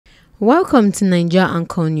Welcome to Naija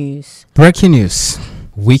Anchor News. Breaking news.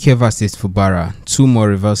 Wike Vs Fubara, 2 more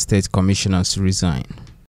Rivers State Commissioners resign.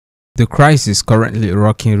 The crisis currently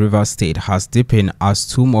rocking Rivers State has deepened as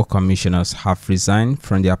 2 more commissioners have resigned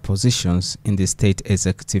from their positions in the State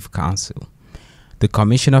Executive Council. The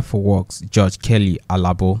Commissioner for Works, Judge Kelly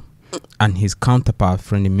Alabo, and his counterpart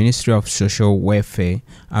from the Ministry of Social Welfare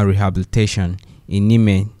and Rehabilitation,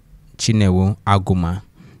 Inime Chinwenwo-Aguma,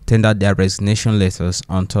 tendered their resignation letters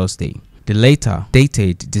on Thursday. The letter,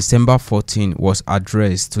 dated December 14, was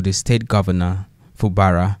addressed to the state governor,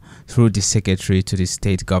 Fubara, through the secretary to the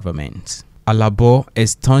state government. Alabo, a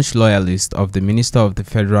staunch loyalist of the Minister of the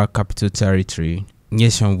Federal Capital Territory,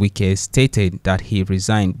 Nyesom Wike, stated that he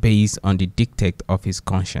resigned based on the dictate of his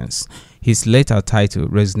conscience. His letter,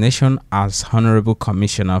 titled Resignation as Honorable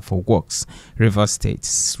Commissioner for Works, Rivers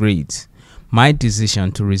State, reads, "My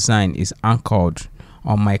decision to resign is anchored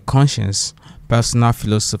on my conscience, personal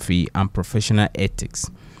philosophy, and professional ethics.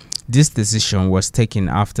 This decision was taken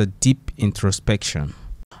after deep introspection."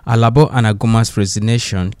 Alabo and Aguma's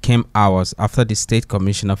resignation came hours after the State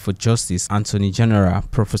Commissioner for Justice, Attorney General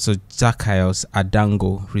Professor Zacchaeus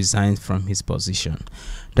Adango, resigned from his position.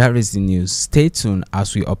 That is the news. Stay tuned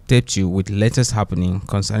as we update you with latest happening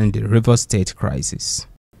concerning the Rivers State crisis.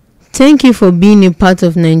 Thank you for being a part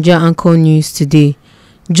of Naija Anchor News today.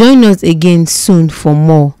 Join us again soon for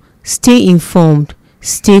more. Stay informed,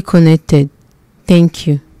 stay connected. Thank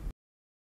you.